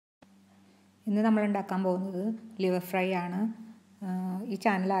ഇന്ന് നമ്മൾ ഉണ്ടാക്കാൻ പോകുന്നത് ലിവർ ഫ്രൈ ആണ്. ഈ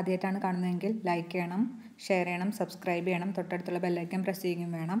ചാനൽ ആദ്യമായിട്ടാണ് കാണുന്നതെങ്കിൽ ലൈക്ക് ചെയ്യണം, ഷെയർ ചെയ്യണം, സബ്സ്ക്രൈബ് ചെയ്യണം, തൊട്ടടുത്തുള്ള ബെല്ലൈക്കൻ പ്രസ്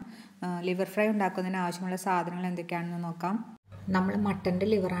ചെയ്യുകയും വേണം. ലിവർ ഫ്രൈ ഉണ്ടാക്കുന്നതിന് ആവശ്യമുള്ള സാധനങ്ങൾ എന്തൊക്കെയാണെന്ന് നോക്കാം. നമ്മൾ മട്ടൻ്റെ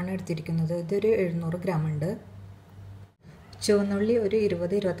ലിവറാണ് എടുത്തിരിക്കുന്നത്. ഇതൊരു 700 ഗ്രാം ഉണ്ട്. ചുവന്നുള്ളി ഒരു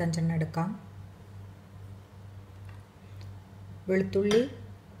 20-25 എടുക്കാം. വെളുത്തുള്ളി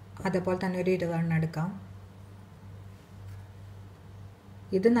അതേപോലെ തന്നെ ഒരു 20 എടുക്കാം.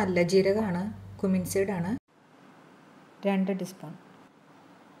 ഇത് നല്ല ജീരകമാണ്, കുമിൻ സീഡാണ്. 2 ടീസ്പൂൺ.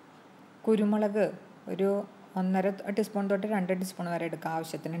 കുരുമുളക് ഒരു 1.5 ടീസ്പൂൺ തൊട്ട് 2 ടീസ്പൂൺ വരെ എടുക്കാം,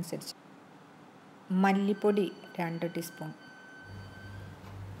 ആവശ്യത്തിനനുസരിച്ച്. മല്ലിപ്പൊടി 2 ടീസ്പൂൺ.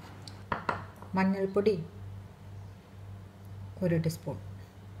 മഞ്ഞൾപ്പൊടി 1 ടീസ്പൂൺ.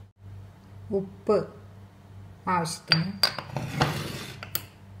 ഉപ്പ് ആവശ്യത്തിന്.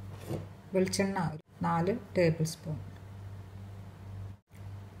 വെളിച്ചെണ്ണ 4 ടേബിൾ സ്പൂൺ.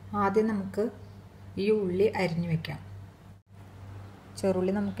 ആദ്യം നമുക്ക് ഈ ഉള്ളി അരിഞ്ഞു വയ്ക്കാം.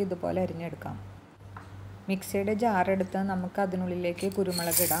 ചെറുള്ളി നമുക്ക് ഇതുപോലെ അരിഞ്ഞെടുക്കാം. മിക്സിയുടെ ജാറെടുത്ത് നമുക്ക് അതിനുള്ളിലേക്ക്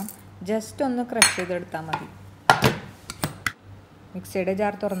കുരുമുളക് ഇടാം. ജസ്റ്റ് ഒന്ന് ക്രഷ് ചെയ്തെടുത്താൽ മതി. മിക്സിയുടെ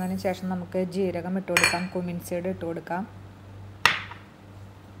ജാർ തുറന്നതിന് ശേഷം നമുക്ക് ജീരകം ഇട്ട് കൊടുക്കാം, കുമിൻ സീഡ് ഇട്ട് കൊടുക്കാം,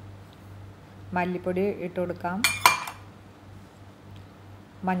 മല്ലിപ്പൊടി ഇട്ട് കൊടുക്കാം,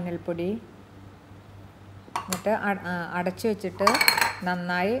 മഞ്ഞൾപ്പൊടി. എന്നിട്ട് അടച്ചു വെച്ചിട്ട്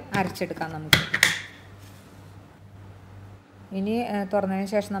നന്നായി അരച്ചെടുക്കാം നമുക്ക്. ഇനി തുറന്നതിന്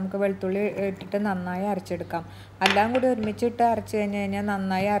ശേഷം നമുക്ക് വെളുത്തുള്ളി ഇട്ടിട്ട് നന്നായി അരച്ചെടുക്കാം. എല്ലാം കൂടി ഒരുമിച്ചിട്ട് അരച്ച് കഴിഞ്ഞാൽ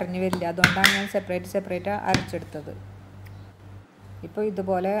നന്നായി അരഞ്ഞു വരില്ല. അതുകൊണ്ടാണ് ഞാൻ സെപ്പറേറ്റ് അരച്ചെടുത്തത്. ഇപ്പോൾ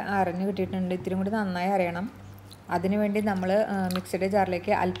ഇതുപോലെ അരഞ്ഞു കിട്ടിയിട്ടുണ്ട്. ഇത്തിരി കൂടി നന്നായി അരയണം. അതിനുവേണ്ടി നമ്മൾ മിക്സിയുടെ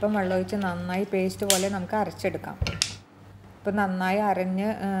ജാറിലേക്ക് അല്പം വെള്ളം ഒഴിച്ച് നന്നായി പേസ്റ്റ് പോലെ നമുക്ക് അരച്ചെടുക്കാം. ഇപ്പോൾ നന്നായി അരഞ്ഞ്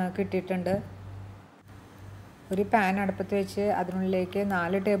കിട്ടിയിട്ടുണ്ട്. ഒരു പാൻ അടുപ്പത്ത് വെച്ച് അതിനുള്ളിലേക്ക്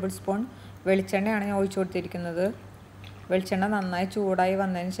 4 ടേബിൾ സ്പൂൺ വെളിച്ചെണ്ണയാണ് ഞാൻ ഒഴിച്ചു കൊടുത്തിരിക്കുന്നത്. വെളിച്ചെണ്ണ നന്നായി ചൂടായി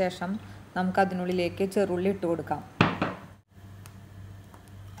വന്നതിന് ശേഷം നമുക്ക് അതിനുള്ളിലേക്ക് ചെറുള്ളി ഇട്ട് കൊടുക്കാം.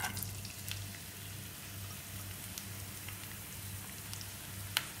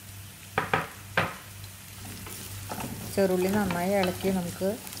 ചെറുള്ളി നന്നായി ഇളക്കി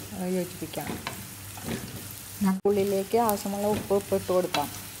നമുക്ക് യോജിപ്പിക്കാം. ഉള്ളിലേക്ക് ആവശ്യമുള്ള ഉപ്പ് ഇട്ട് കൊടുക്കാം.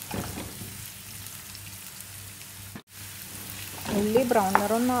 ഉള്ളി ബ്രൗൺ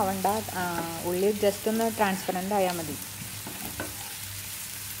നിറമൊന്നും ആവണ്ട, ഉള്ളി ജസ്റ്റ് ഒന്ന് ട്രാൻസ്പെറൻ്റ് ആയാൽ മതി.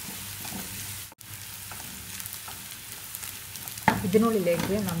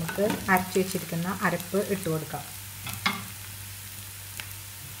 ഇതിനുള്ളിലേക്ക് നമുക്ക് അരച്ചു വെച്ചിരിക്കുന്ന അരപ്പ് ഇട്ട് കൊടുക്കാം.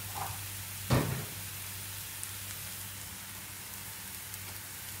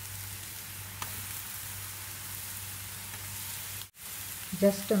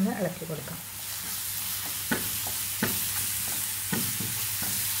 ജസ്റ്റ് ഒന്ന് ഇളക്കി കൊടുക്കാം.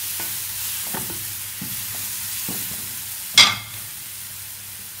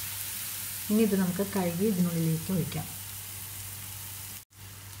 ഇനി ഇത് നമുക്ക് കഴുകി ഇതിനുള്ളിലേക്ക് ഒഴിക്കാം.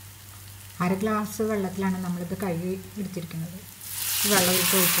 1/2 ഗ്ലാസ് വെള്ളത്തിലാണ് നമ്മളിത് കഴുകി എടുത്തിരിക്കുന്നത്.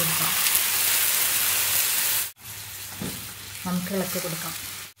 വെള്ളത്തിലേക്ക് ഒഴിച്ച് കൊടുക്കാം. നമുക്ക് ഇളക്കി കൊടുക്കാം.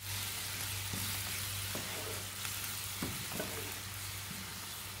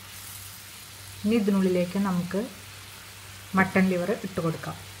 ഇനി ഇതിനുള്ളിലേക്ക് നമുക്ക് മട്ടൺ ലിവർ ഇട്ട്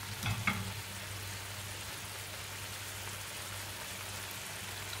കൊടുക്കാം.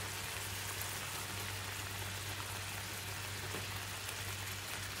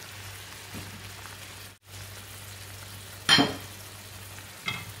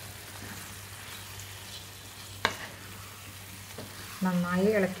 നന്നായി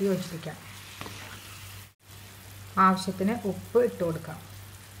ഇളക്കി യോജിപ്പിക്കാം. ആവശ്യത്തിന് ഉപ്പ് ഇട്ട് കൊടുക്കാം.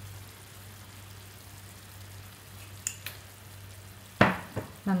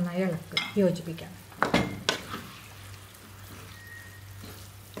 നന്നായി ഇളക്കി യോജിപ്പിക്കാം.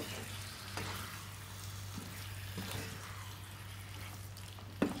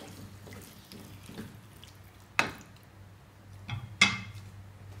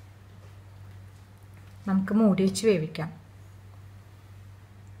 നമുക്ക് മൂടി വെച്ച് വേവിക്കാം.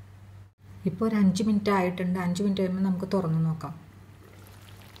 ഇപ്പോൾ ഒരു 5 മിനിറ്റ് ആയിട്ടുണ്ട്. 5 മിനിറ്റ് കഴിയുമ്പോൾ നമുക്ക് തുറന്ന് നോക്കാം.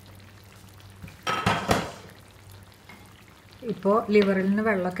 ഇപ്പോൾ ലിവറിൽ നിന്ന്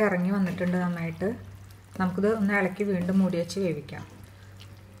വെള്ളമൊക്കെ ഇറങ്ങി വന്നിട്ടുണ്ട് നന്നായിട്ട്. നമുക്കിത് ഒന്ന് ഇളക്കി വീണ്ടും മൂടി വെച്ച് വേവിക്കാം.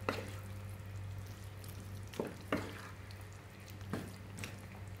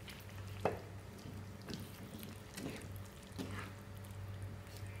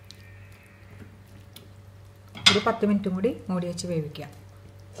 ഒരു 10 മിനിറ്റും കൂടി മൂടി വെച്ച് വേവിക്കാം.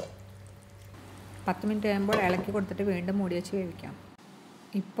 10 മിനിറ്റ് കഴിയുമ്പോൾ ഇളക്കി കൊടുത്തിട്ട് വീണ്ടും മൂടി വെച്ച് വേവിക്കാം.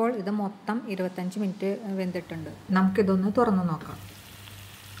 ഇപ്പോൾ ഇത് മൊത്തം 25 മിനിറ്റ് വെന്തിട്ടുണ്ട്. നമുക്കിതൊന്ന് തുറന്ന് നോക്കാം.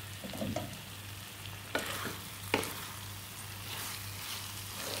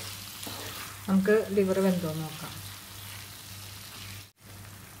 നമുക്ക് ലിവർ വെന്തോ നോക്കാം.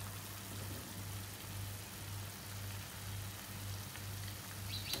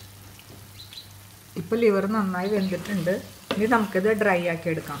 ഇപ്പോൾ ലിവർ നന്നായി വെന്തിട്ടുണ്ട്. ഇനി നമുക്കിത് ഡ്രൈ ആക്കി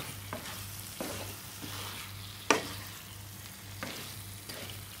എടുക്കാം.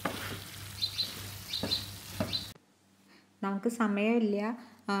 നമുക്ക് സമയമില്ല,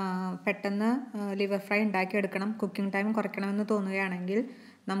 പെട്ടെന്ന് ലിവർ ഫ്രൈ ഉണ്ടാക്കിയെടുക്കണം, കുക്കിംഗ് ടൈം കുറയ്ക്കണമെന്ന് തോന്നുകയാണെങ്കിൽ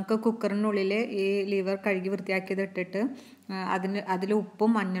നമുക്ക് കുക്കറിനുള്ളിൽ ഈ ലിവർ കഴുകി വൃത്തിയാക്കിയത് ഇട്ടിട്ട് അതിൽ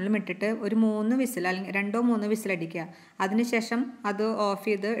ഉപ്പും മഞ്ഞളും ഇട്ടിട്ട് ഒരു 3 വിസിൽ അല്ലെങ്കിൽ 2-3 വിസിലടിക്കുക. അതിനുശേഷം അത് ഓഫ്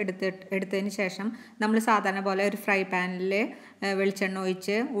ചെയ്ത് എടുത്തതിന് ശേഷം നമ്മൾ സാധാരണ പോലെ ഒരു ഫ്രൈ പാനിൽ വെളിച്ചെണ്ണ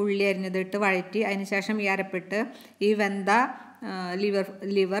ഒഴിച്ച് ഉള്ളി അരിഞ്ഞതിട്ട് വഴറ്റി അതിന് ശേഷം ഈ അരപ്പിട്ട് ഈ വെന്ത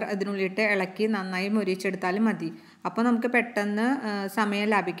ലിവർ അതിനുള്ളിട്ട് ഇളക്കി നന്നായി മൊരിച്ചെടുത്താലും മതി. അപ്പോൾ നമുക്ക് പെട്ടെന്ന് സമയം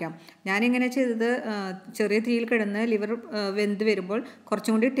ലാഭിക്കാം. ഞാനിങ്ങനെ ചെയ്തത് ചെറിയ തീയിൽ കിടന്ന് ലിവർ വെന്ത് വരുമ്പോൾ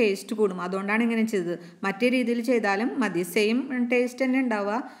കുറച്ചും കൂടി ടേസ്റ്റ് കൂടും, അതുകൊണ്ടാണ് ഇങ്ങനെ ചെയ്തത്. മറ്റേ രീതിയിൽ ചെയ്താലും മതി, സെയിം ടേസ്റ്റ് തന്നെ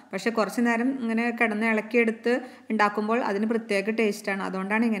ഉണ്ടാവുക. പക്ഷേ കുറച്ച് നേരം ഇങ്ങനെ കിടന്ന് ഇളക്കിയെടുത്ത് ഉണ്ടാക്കുമ്പോൾ അതിന് പ്രത്യേക ടേസ്റ്റാണ്,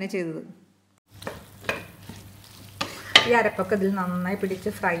 അതുകൊണ്ടാണ് ഇങ്ങനെ ചെയ്തത്. ഈ അരപ്പൊക്കെ ഇതിൽ നന്നായി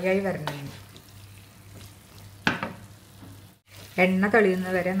പിടിച്ച് ഫ്രൈ ആയി വരണം. എണ്ണ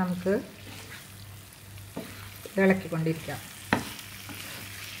തെളിയുന്നവരെ നമുക്ക് ഇളക്കിക്കൊണ്ടിരിക്കാം.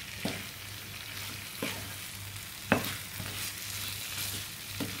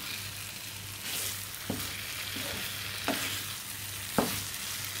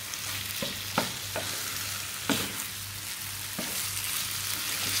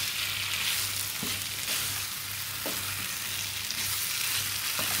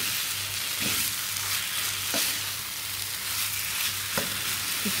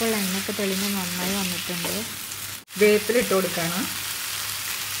 ഇപ്പോൾ എണ്ണയൊക്കെ തെളിഞ്ഞ് നന്നായി വന്നിട്ടുണ്ട്. വേപ്പിലിട്ട് കൊടുക്കണം,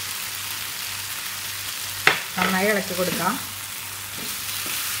 നന്നായി ഇളക്കി കൊടുക്കാം.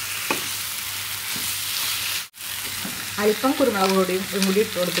 അല്പം കുരുമുളക് പൊടിയും കൂടി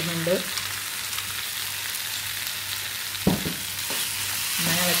ഇട്ട് കൊടുക്കുന്നുണ്ട്.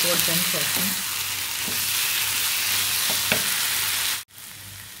 നന്നായി ഇളക്കി കൊടുത്തതിന് ശേഷം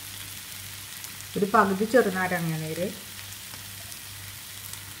ഒരു പകുതി ചെറുനാരങ്ങ നീര്,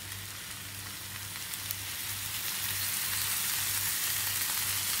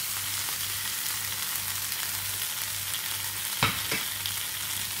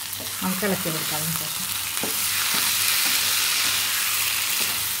 നമുക്ക് ഇളക്കി കൊടുക്കാതിന് ശേഷം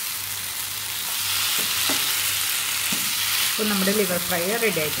ഇപ്പോൾ നമ്മുടെ ലിവർ ഫ്രൈ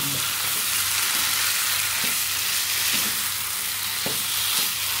റെഡി ആയിട്ടുണ്ട്.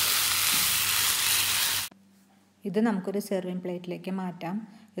 ഇത് നമുക്കൊരു സെർവിങ് പ്ലേറ്റിലേക്ക് മാറ്റാം.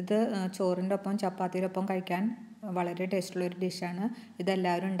 ഇത് ചോറിൻ്റെ ഒപ്പം ചപ്പാത്തിയുടെ ഒപ്പം കഴിക്കാൻ വളരെ ടേസ്റ്റുള്ളൊരു ഡിഷാണ്.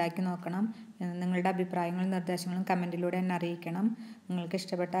 ഇതെല്ലാവരും ഉണ്ടാക്കി നോക്കണം. നിങ്ങളുടെ അഭിപ്രായങ്ങളും നിർദ്ദേശങ്ങളും കമൻറ്റിലൂടെ എന്നെ അറിയിക്കണം. നിങ്ങൾക്ക്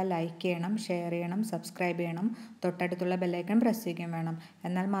ഇഷ്ടപ്പെട്ടാൽ ലൈക്ക് ചെയ്യണം, ഷെയർ ചെയ്യണം, സബ്സ്ക്രൈബ് ചെയ്യണം, തൊട്ടടുത്തുള്ള ബെല്ലൈക്കൺ പ്രസ് ചെയ്യുകയും വേണം.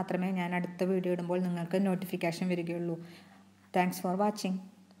 എന്നാൽ മാത്രമേ ഞാൻ അടുത്ത വീഡിയോ ഇടുമ്പോൾ നിങ്ങൾക്ക് നോട്ടിഫിക്കേഷൻ വരികയുള്ളൂ. Thanks for watching.